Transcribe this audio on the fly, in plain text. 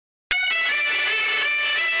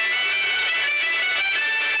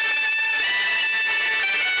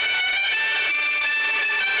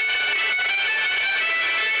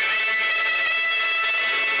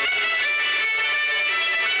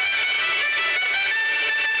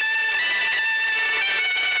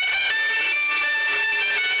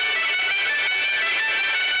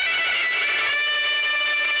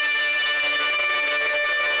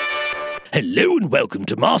Hello and welcome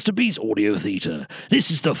to Masterpiece Audio Theatre. This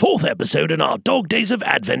is the 4th episode in our Dog Days of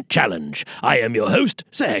Advent challenge. I am your host,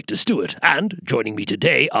 Sir Hector Stewart, and joining me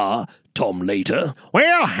today are Tom Later.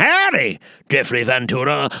 Well, howdy! Jeffrey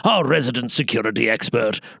Ventura, our resident security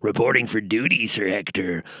expert, reporting for duty, Sir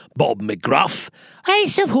Hector. Bob McGruff. I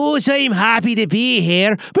suppose I'm happy to be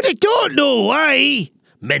here, but I don't know why.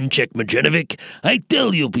 Menchek Majenovic, I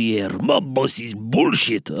tell you, Pierre, my boss is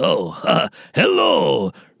bullshit.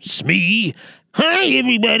 Hello, Smee. Hi,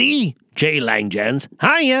 everybody. Jay Langjans.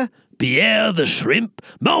 Hiya. Pierre the Shrimp.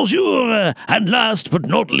 Bonjour, and last but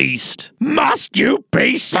not least. Must you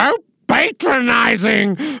be so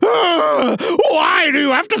patronizing? Why do you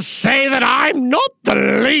have to say that I'm not the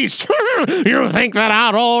least? You think that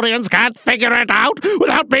our audience can't figure it out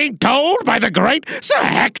without being told by the great Sir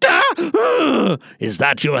Hector? Is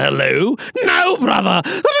that your hello? No, brother,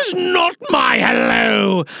 that is not my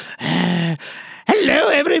hello. Hello,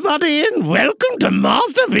 everybody, and welcome to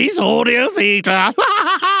Masterpiece Audio Theatre.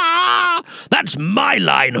 That's my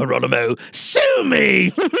line, Geronimo. Sue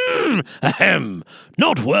me! Ahem.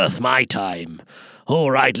 Not worth my time.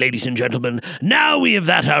 All right, ladies and gentlemen, now we have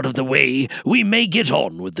that out of the way, we may get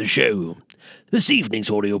on with the show. This evening's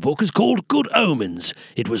audiobook is called Good Omens.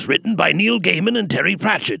 It was written by Neil Gaiman and Terry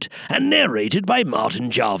Pratchett, and narrated by Martin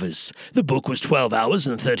Jarvis. The book was 12 hours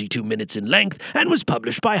and 32 minutes in length, and was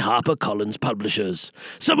published by HarperCollins Publishers.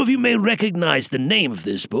 Some of you may recognize the name of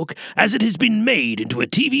this book, as it has been made into a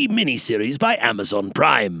TV miniseries by Amazon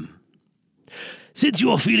Prime. Since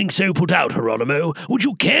you are feeling so put out, Geronimo, would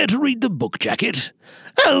you care to read the book jacket?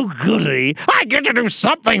 Oh, goody. I get to do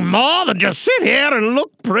something more than just sit here and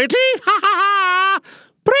look pretty? Ha ha ha!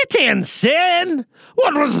 Pretty and sin?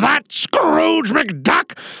 What was that, Scrooge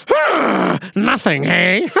McDuck? Nothing,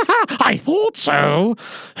 eh? I thought so.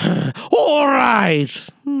 All right.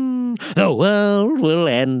 The world will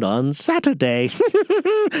end on Saturday.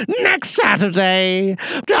 Next Saturday,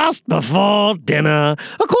 just before dinner,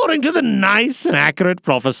 according to the nice and accurate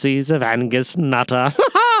prophecies of Angus Nutter,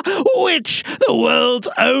 which the world's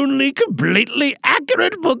only completely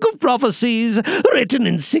accurate book of prophecies, written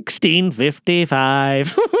in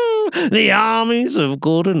 1655. The armies of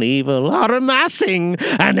good and evil are amassing,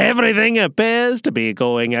 and everything appears to be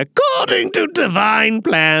going according to divine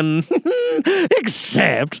plan.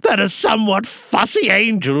 Except that a somewhat fussy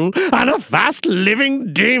angel and a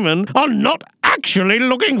fast-living demon are not actually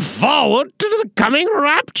looking forward to the coming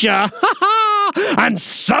rapture. And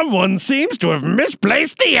someone seems to have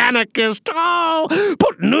misplaced the anarchist.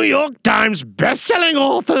 Put New York Times best-selling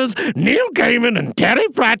authors Neil Gaiman and Terry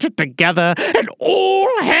Pratchett together, and all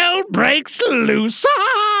hell breaks loose.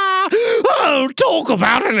 Oh, talk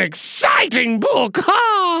about an exciting book.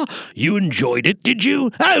 You enjoyed it, did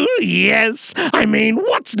you? Oh, yes. I mean,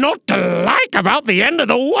 what's not to like about the end of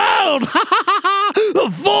the world?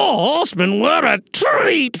 The Four Horsemen were a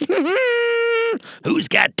treat. Who's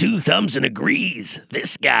got 2 thumbs and agrees?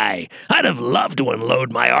 This guy. I'd have loved to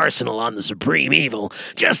unload my arsenal on the Supreme Evil.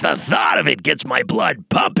 Just the thought of it gets my blood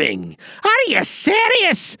pumping. Are you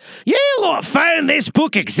serious? You lot found this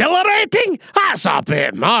book exhilarating? That's a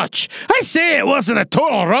bit much. I say it wasn't a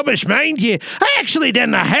total rubbish, mind you. I actually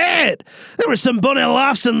didn't hate it. There were some bunny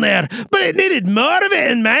laughs in there, but it needed more of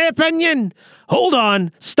it, in my opinion. Hold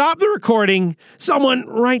on. Stop the recording. Someone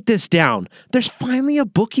write this down. There's finally a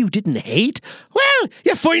book you didn't hate? Well,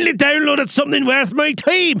 you finally downloaded something worth my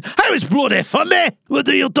time. I was bloody funny. What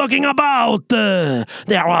are you talking about? There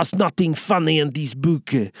was nothing funny in this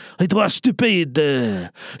book. It was stupid.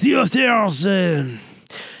 The authors...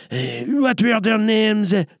 what were their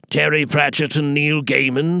names? Terry Pratchett and Neil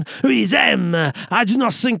Gaiman. With them, I do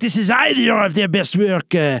not think this is either of their best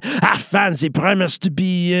work. I found the premise to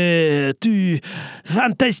be too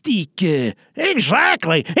fantastic.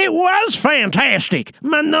 Exactly. It was fantastic.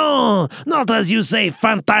 But no, not as you say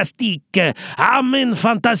fantastic. I mean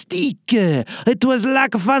fantastique. It was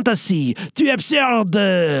like fantasy, too absurd.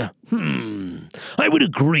 I would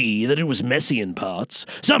agree that it was messy in parts.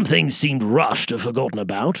 Some things seemed rushed or forgotten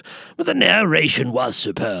about, but the narration was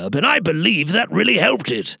superb, and I believe that really helped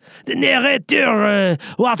it. The narrator,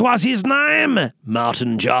 what was his name?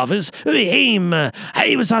 Martin Jarvis. Him.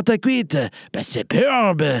 He was adequate, but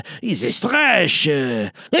superb. He's a stretch.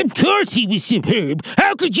 Of course he was superb.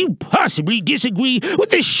 How could you possibly disagree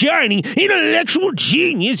with the shining intellectual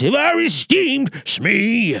genius of our esteemed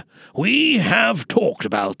Smee? We have talked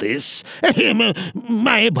about this.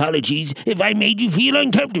 My apologies if I made you feel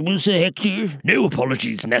uncomfortable, Sir Hector. No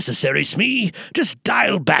apologies necessary, Smee. Just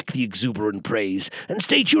dial back the exuberant praise and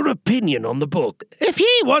state your opinion on the book. If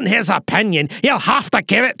ye want his opinion, you'll have to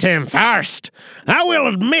give it to him first. I will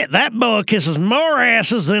admit that boy kisses more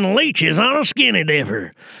asses than leeches on a skinny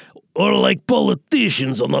dipper. Or like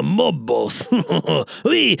politicians on the mob boss.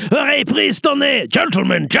 Oui, please donner.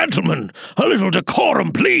 Gentlemen, a little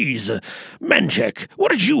decorum, please. Menchek,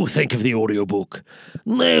 what did you think of the audiobook?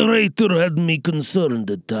 Narrator had me concerned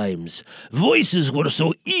at times. Voices were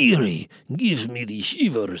so eerie, gives me the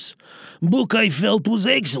shivers. Book I felt was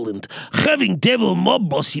excellent. Having Devil Mob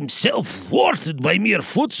Boss himself thwarted by mere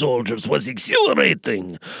foot soldiers was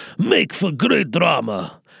exhilarating. Make for great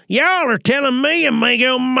drama. Y'all are telling me a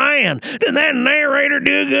mango man. Did that narrator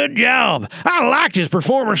do a good job? I liked his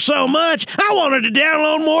performance so much, I wanted to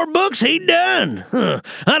download more books he'd done.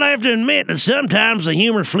 I'd have to admit that sometimes the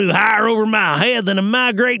humor flew higher over my head than a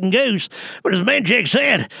migrating goose, but as Menchek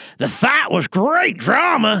said, the fight was great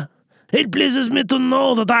drama. It pleases me to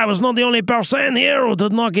know that I was not the only person here who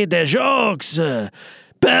did not get the jokes.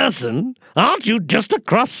 Person? Aren't you just a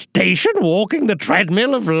crustacean walking the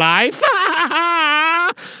treadmill of life?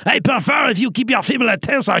 I prefer if you keep your feeble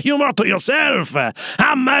attempts at humor to yourself.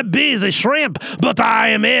 I might be the shrimp, but I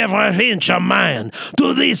am every inch a man.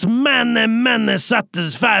 To this many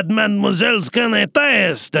satisfied mademoiselles can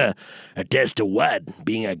attest. Attest to what?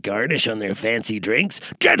 Being a garnish on their fancy drinks?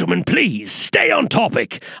 Gentlemen, please, stay on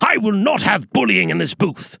topic. I will not have bullying in this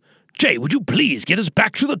booth. Jay, would you please get us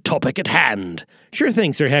back to the topic at hand? Sure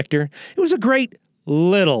thing, Sir Hector. It was a great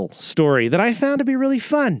little story that I found to be really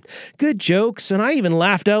fun. Good jokes, and I even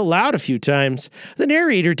laughed out loud a few times. The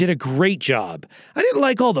narrator did a great job. I didn't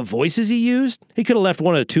like all the voices he used. He could have left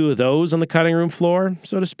one or two of those on the cutting room floor,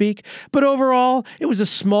 so to speak. But overall, it was a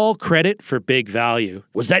small credit for big value.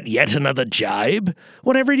 Was that yet another jibe?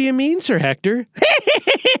 Whatever do you mean, Sir Hector?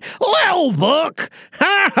 Little book!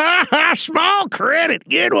 Ha ha ha! Small credit!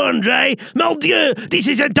 Good one, Jay! Mon Dieu! This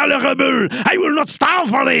is intolerable! I will not stand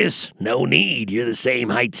for this! No need. You're the same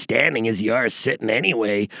height standing as you are sitting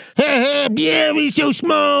anyway. Bien, he's so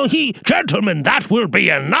small. Gentlemen, that will be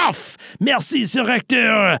enough. Merci, Sir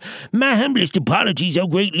Hector. My humblest apologies, O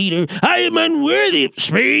great leader. I am unworthy of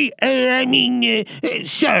Smee.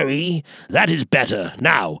 Sorry. That is better.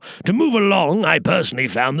 Now, to move along, I personally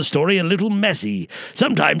found the story a little messy,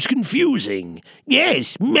 sometimes confusing.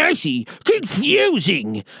 Yes, messy,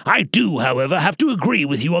 confusing. I do, however, have to agree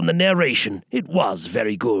with you on the narration. It was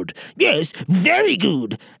very good. Yes, very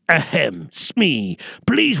good. Ahem, Smee,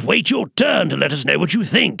 please wait your turn to let us know what you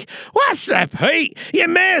think. What's the point? You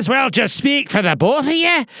may as well just speak for the both of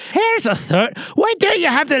you. Here's a thought. Why don't you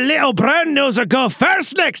have the little brown noser go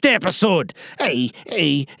first next episode?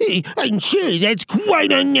 I'm sure that's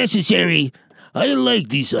quite unnecessary. I like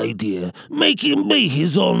this idea. Make him be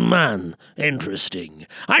his own man. Interesting.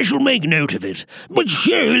 I shall make note of it. But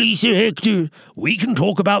surely, Sir Hector... We can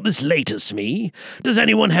talk about this later, Smee. Does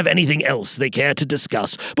anyone have anything else they care to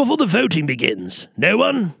discuss before the voting begins? No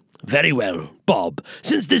one? Very well. Bob,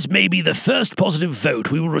 since this may be the first positive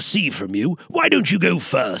vote we will receive from you, why don't you go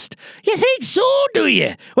first? You think so, do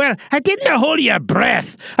you? Well, I didn't hold your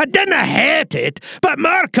breath. I didn't hate it, but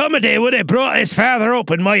more comedy would have brought us further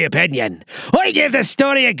up, in my opinion. I give the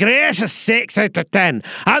story a gracious 6 out of 10,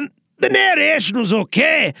 and the narration was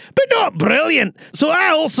okay, but not brilliant, so I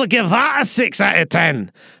also give that a 6 out of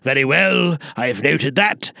 10. Very well, I have noted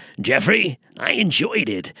that. Jeffrey, I enjoyed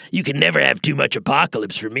it. You can never have too much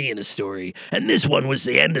apocalypse for me in a story, and this one was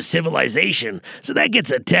the end of civilization, so that gets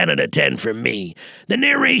a 10 out of 10 from me. The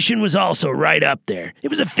narration was also right up there. It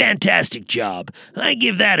was a fantastic job. I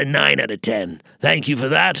give that a 9 out of 10. Thank you for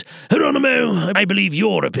that. Geronimo, I believe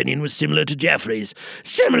your opinion was similar to Jeffrey's.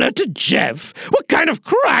 Similar to Jeff? What kind of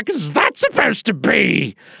crack is that supposed to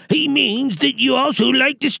be? He means that you also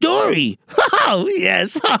liked the story. Oh,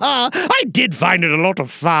 yes. I did find it a lot of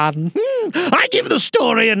fun. I give the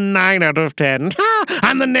story a 9 out of 10.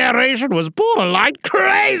 And the narration was borderline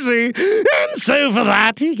crazy. And so for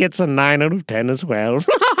that, he gets a 9 out of 10 as well.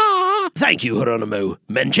 Thank you, Geronimo.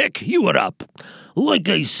 Menchek, you are up. Like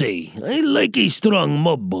I say, I like a strong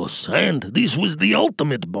mob boss, and this was the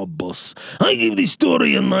ultimate mob boss. I give the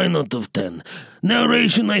story a 9 out of 10.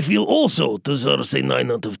 Narration, I feel, also deserves a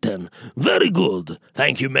 9 out of 10. Very good.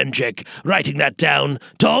 Thank you, Menchek. Writing that down.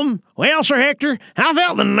 Tom? Well, Sir Hector, I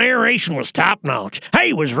felt the narration was top-notch.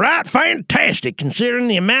 He was right fantastic, considering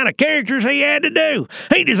the amount of characters he had to do.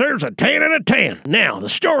 He deserves a 10 out of 10. Now, the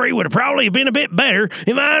story would have probably been a bit better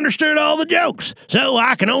if I understood all the jokes, so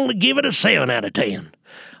I can only give it a 7 out of 10.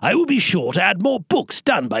 I will be sure to add more books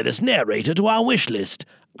done by this narrator to our wish list.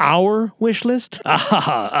 our wish list?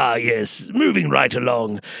 Yes. Moving right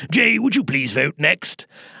along. Jay, would you please vote next?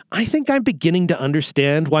 I think I'm beginning to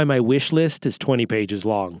understand why my wish list is 20 pages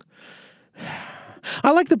long.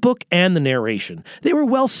 I like the book and the narration. They were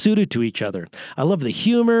well suited to each other. I love the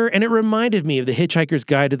humor, and it reminded me of The Hitchhiker's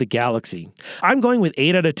Guide to the Galaxy. I'm going with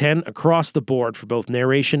 8 out of 10 across the board for both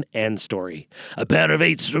narration and story. A pair of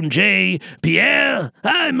 8s from Jay. Pierre?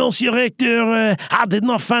 Monsieur Hector, I did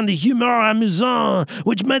not find the humor amusant,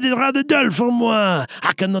 which made it rather dull for moi.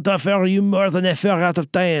 I cannot offer you more than a 4 out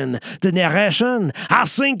of 10. The narration, I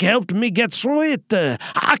think, helped me get through it.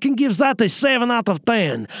 I can give that a 7 out of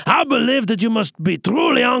 10. I believe that you must be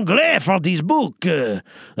truly anglais for this book.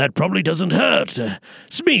 That probably doesn't hurt.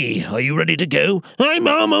 Smee, are you ready to go? I'm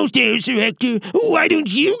almost there, Sir Hector. Why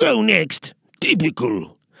don't you go next?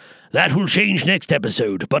 Typical. That will change next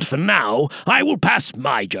episode, but for now, I will pass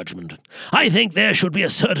my judgment. I think there should be a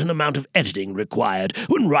certain amount of editing required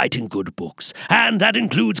when writing good books, and that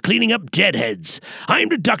includes cleaning up deadheads. I am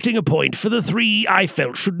deducting a point for the 3 I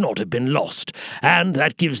felt should not have been lost, and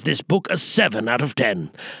that gives this book a 7 out of 10.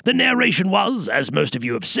 The narration was, as most of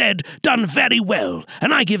you have said, done very well,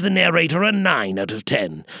 and I give the narrator a 9 out of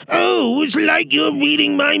 10. Oh, it's like you're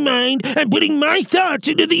reading my mind and putting my thoughts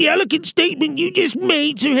into the elegant statement you just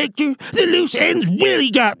made, Sir Hector. The loose ends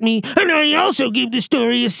really got me, and I also give the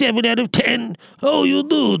story a 7 out of 10. Oh, you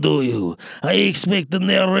do you? I expect the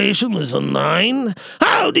narration is a 9.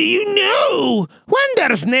 How do you know?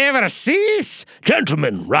 Wonders never cease.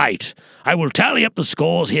 Gentlemen, right. I will tally up the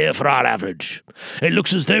scores here for our average. It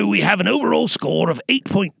looks as though we have an overall score of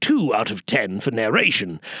 8.2 out of 10 for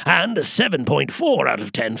narration, and a 7.4 out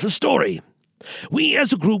of 10 for story. We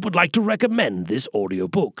as a group would like to recommend this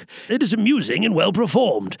audiobook. It is amusing and well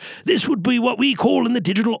performed. This would be what we call in the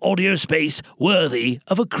digital audio space worthy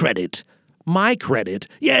of a credit. My credit?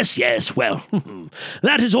 Yes, well,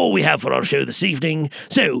 that is all we have for our show this evening.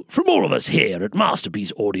 So, from all of us here at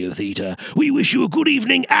Masterpiece Audio Theatre, we wish you a good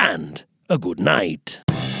evening and a good night.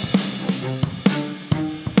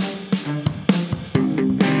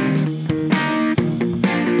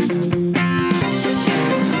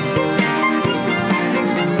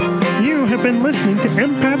 Been listening to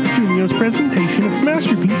Empath Studios' presentation of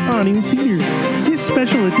Masterpiece Audio Theater. This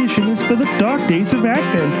special edition is for the Dog Days of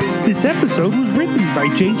Advent. This episode was written by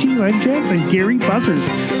J.G. Langevin and Gary Buzzard.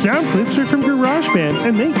 Sound clips are from GarageBand,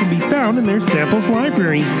 and they can be found in their samples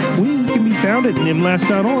library. We can be found at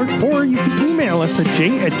nimlast.org, or you can email us at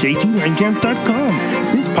j@jglangevins.com.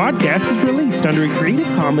 This podcast is released under a Creative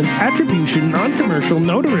Commons Attribution Non-Commercial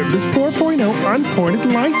No Derivatives 4.0 Unported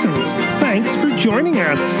license. Thanks for joining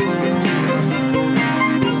us.